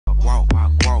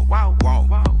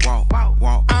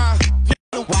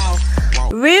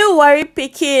Real Warri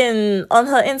Pikin on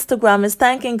her Instagram is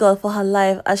thanking God for her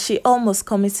life as she almost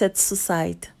committed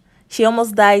suicide. She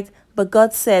almost died, but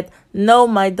God said, "No,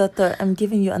 my daughter, I'm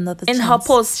giving you another chance." In her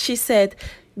post, she said,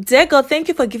 "Dear God, thank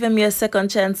you for giving me a second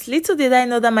chance. Little did I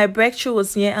know that my breakthrough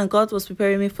was near and God was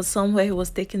preparing me for somewhere He was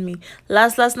taking me.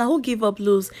 Last, now who give up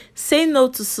lose? Say no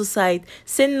to suicide.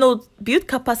 Say no, build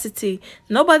capacity.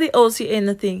 Nobody owes you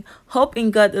anything. Hope in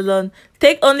God alone.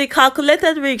 Take only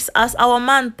calculated risks, as our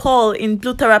man Paul in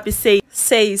Blue Therapy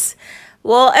says."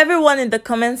 Well, everyone in the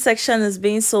comment section is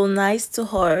being so nice to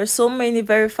her. So many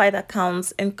verified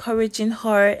accounts encouraging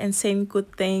her and saying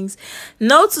good things.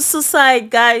 No to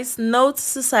suicide, guys. No to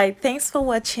suicide. Thanks for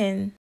watching.